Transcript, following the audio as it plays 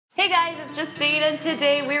guys, it's Justine, and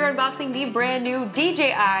today we're unboxing the brand new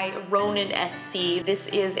DJI Ronin SC. This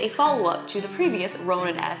is a follow-up to the previous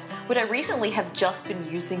Ronin S, which I recently have just been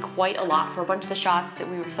using quite a lot for a bunch of the shots that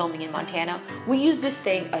we were filming in Montana. We use this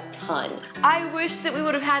thing a ton. I wish that we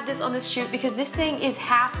would have had this on this shoot because this thing is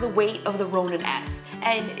half the weight of the Ronin S,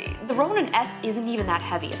 and the Ronin S isn't even that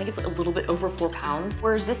heavy. I think it's like a little bit over 4 pounds,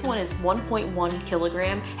 whereas this one is 1.1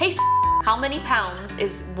 kilogram. Hey, how many pounds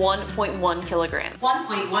is 1.1 kilogram?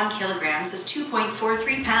 1.1 kilograms is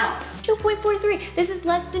 2.43 pounds. 2.43. This is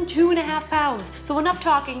less than 2.5 pounds. So enough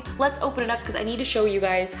talking, let's open it up because I need to show you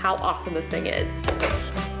guys how awesome this thing is.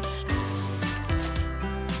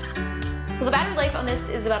 So the battery life on this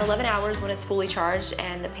is about 11 hours when it's fully charged,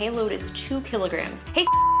 and the payload is 2 kilograms. Hey,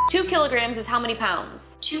 2 kilograms is how many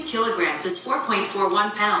pounds? 2 kilograms is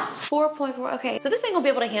 4.41 pounds. 4.4, okay. So this thing will be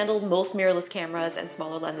able to handle most mirrorless cameras and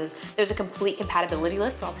smaller lenses. There's a complete compatibility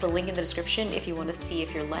list, so I'll put a link in the description if you want to see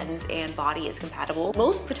if your lens and body is compatible.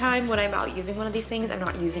 Most of the time when I'm out using one of these things, I'm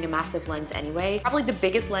not using a massive lens anyway. Probably the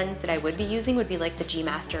biggest lens that I would be using would be like the G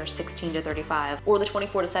Master 16 to 35 or the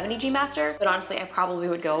 24 to 70 G Master, but honestly I probably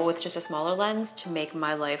would go with just a smaller lens to make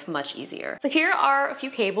my life much easier. So here are a few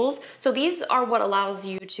cables. So these are what allows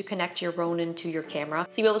you to connect your Ronin to your camera.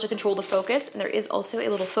 So you'll be able to control the focus, and there is also a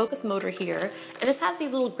little focus motor here. And this has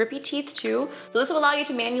these little grippy teeth too. So this will allow you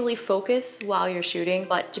to manually focus while you're shooting,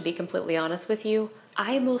 but to be completely honest with you,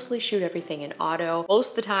 I mostly shoot everything in auto.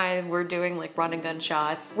 Most of the time we're doing like run and gun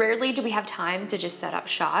shots. Rarely do we have time to just set up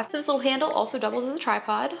shots. So this little handle also doubles as a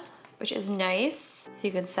tripod, which is nice. So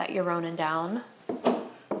you can set your Ronin down.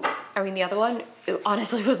 I mean, the other one, it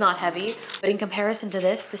honestly was not heavy, but in comparison to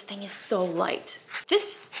this thing is so light.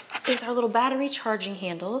 This is our little battery charging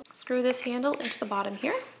handle. Screw this handle into the bottom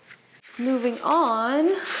here. Moving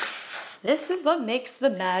on, this is what makes the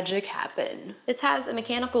magic happen. This has a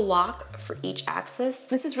mechanical lock for each axis.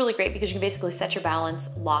 This is really great because you can basically set your balance,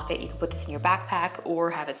 lock it. You can put this in your backpack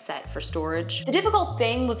or have it set for storage. The difficult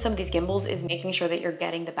thing with some of these gimbals is making sure that you're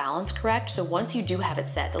getting the balance correct. So once you do have it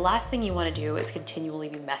set, the last thing you want to do is continually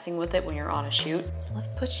be messing with it when you're on a shoot. So let's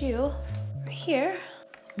put you right here.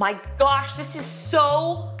 My gosh, this is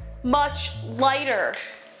so much lighter.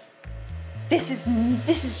 This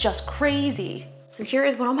is just crazy. So here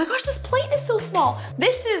is one. Oh my gosh, this plate is so small.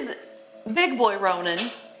 This is big boy Ronin,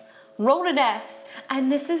 Ronin S,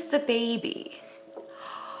 and this is the baby.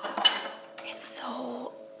 It's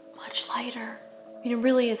so much lighter. I mean, it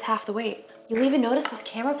really is half the weight. You'll even notice this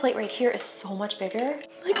camera plate right here is so much bigger.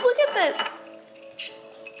 Like, look at this.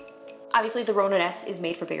 Obviously the Ronin S is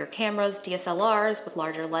made for bigger cameras, DSLRs with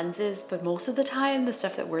larger lenses, but most of the time the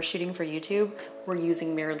stuff that we're shooting for YouTube, we're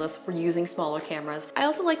using mirrorless, we're using smaller cameras. I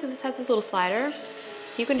also like that this has this little slider,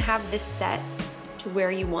 so you can have this set to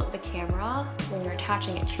where you want the camera when you're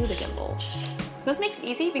attaching it to the gimbal. So this makes it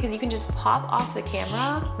easy because you can just pop off the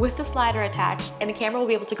camera with the slider attached, and the camera will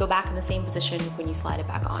be able to go back in the same position when you slide it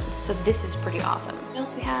back on. So this is pretty awesome. What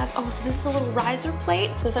else we have? Oh, so this is a little riser plate.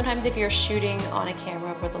 So sometimes if you're shooting on a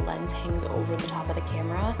camera where the lens hangs over the top of the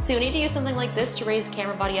camera, so you'll need to use something like this to raise the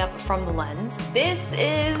camera body up from the lens. This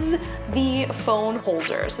is the phone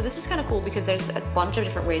holder. So this is kind of cool because there's a bunch of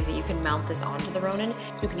different ways that you can mount this onto the Ronin.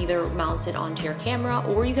 You can either mount it onto your camera,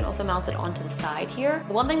 or you can also mount it onto the side here.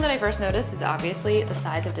 The one thing that I first noticed is obviously the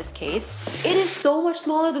size of this case. It is so much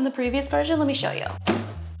smaller than the previous version. Let me show you.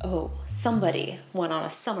 Oh, somebody went on a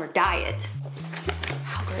summer diet.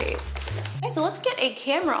 How great. Okay, so let's get a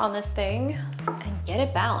camera on this thing and get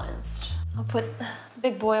it balanced. I'll put the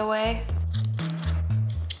big boy away.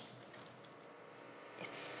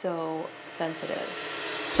 It's so sensitive.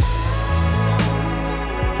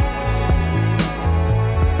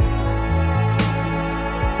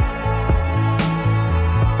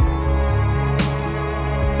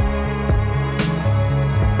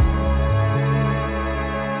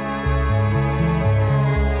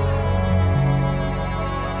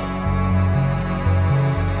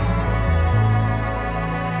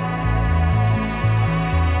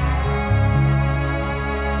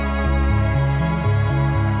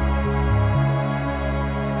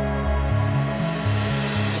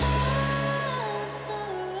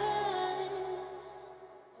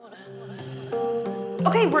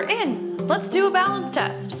 Okay, we're in. Let's do a balance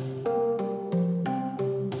test.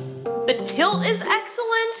 The tilt is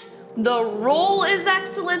excellent. The roll is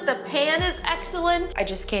excellent, the pan is excellent. I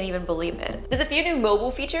just can't even believe it. There's a few new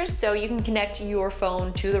mobile features, so you can connect your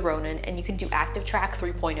phone to the Ronin and you can do Active Track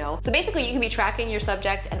 3.0. So basically you can be tracking your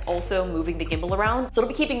subject and also moving the gimbal around. So it'll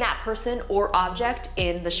be keeping that person or object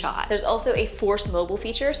in the shot. There's also a force mobile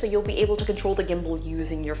feature, so you'll be able to control the gimbal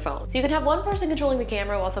using your phone. So you can have one person controlling the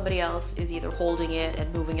camera while somebody else is either holding it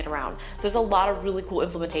and moving it around. So there's a lot of really cool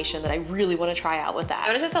implementation that I really want to try out with that. I'm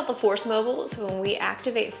gonna test out the force mobile. So when we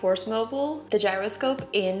activate force mobile, the gyroscope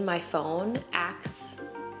in my phone acts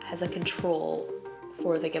as a control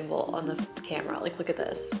for the gimbal on the camera. Like, look at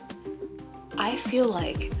this. I feel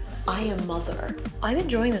like I am mother. I'm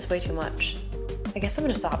enjoying this way too much. I guess I'm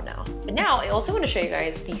gonna stop now. But now I also want to show you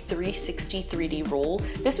guys the 360 3D roll.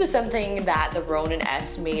 This was something that the Ronin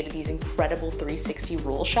S made these incredible 360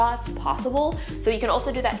 roll shots possible. So you can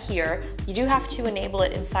also do that here. You do have to enable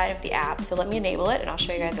it inside of the app. So let me enable it and I'll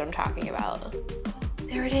show you guys what I'm talking about.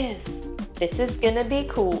 There it is. This is gonna be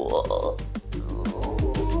cool.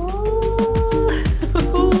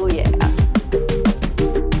 Ooh, yeah.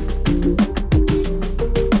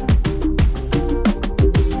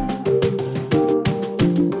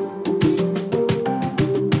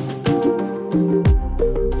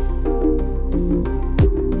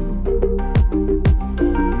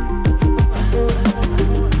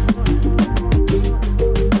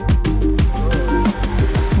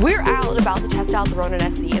 Out the Ronin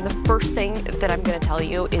SE, and the first thing that I'm gonna tell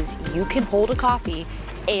you is you can hold a coffee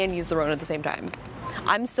and use the Ronin at the same time.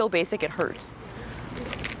 I'm so basic it hurts.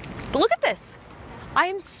 But look at this. I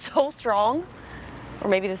am so strong. Or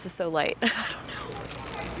maybe this is so light. I don't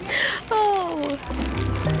know. Oh.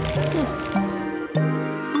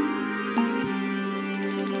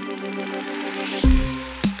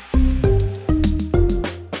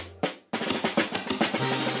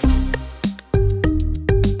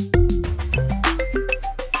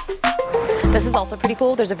 This is also pretty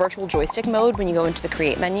cool. There's a virtual joystick mode when you go into the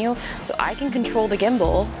create menu, so I can control the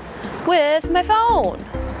gimbal with my phone.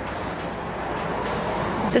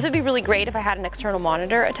 This would be really great if I had an external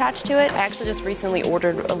monitor attached to it. I actually just recently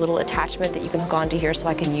ordered a little attachment that you can hook onto here so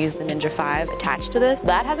I can use the Ninja 5 attached to this.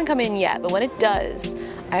 That hasn't come in yet, but when it does,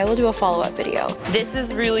 I will do a follow-up video. This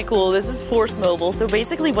is really cool. This is Force Mobile. So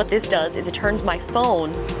basically what this does is it turns my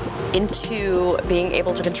phone into being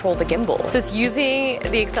able to control the gimbal. So it's using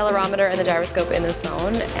the accelerometer and the gyroscope in this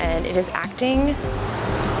phone, and it is acting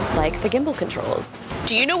like the gimbal controls.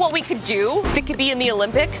 Do you know what we could do that could be in the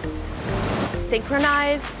Olympics?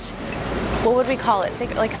 Synchronized, what would we call it?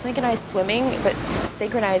 Like synchronized swimming, but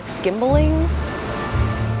synchronized gimbaling?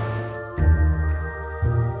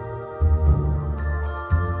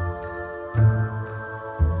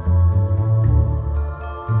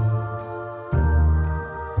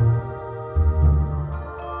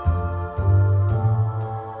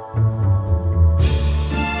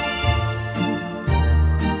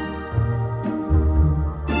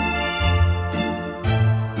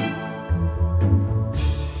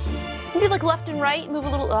 Like left and right, move a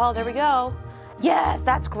little, oh, there we go. Yes,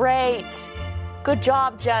 that's great. Good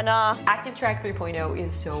job, Jenna. Active Track 3.0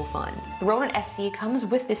 is so fun. The Ronin SE comes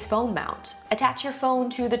with this phone mount. Attach your phone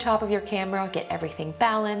to the top of your camera, get everything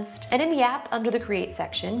balanced, and in the app, under the Create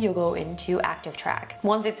section, you'll go into Active Track.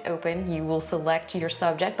 Once it's open, you will select your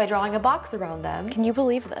subject by drawing a box around them. Can you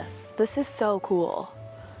believe this? This is so cool.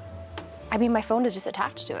 I mean, my phone is just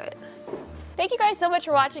attached to it. Thank you guys so much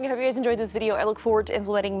for watching. I hope you guys enjoyed this video. I look forward to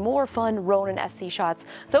implementing more fun Ronin SE shots.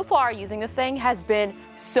 So far, using this thing has been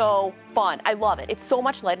so fun. I love it. It's so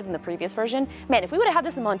much lighter than the previous version. Man, if we would have had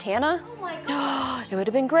this in Montana, oh my god, it would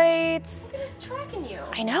have been great. It's tracking you.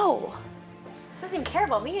 I know. Doesn't even care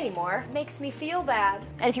about me anymore. Makes me feel bad.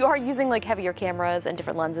 And if you are using like heavier cameras and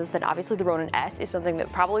different lenses, then obviously the Ronin S is something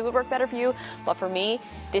that probably would work better for you. But for me,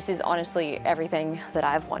 this is honestly everything that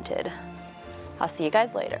I've wanted. I'll see you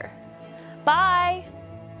guys later. Bye.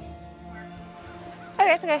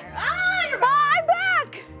 Okay, it's okay. Bye.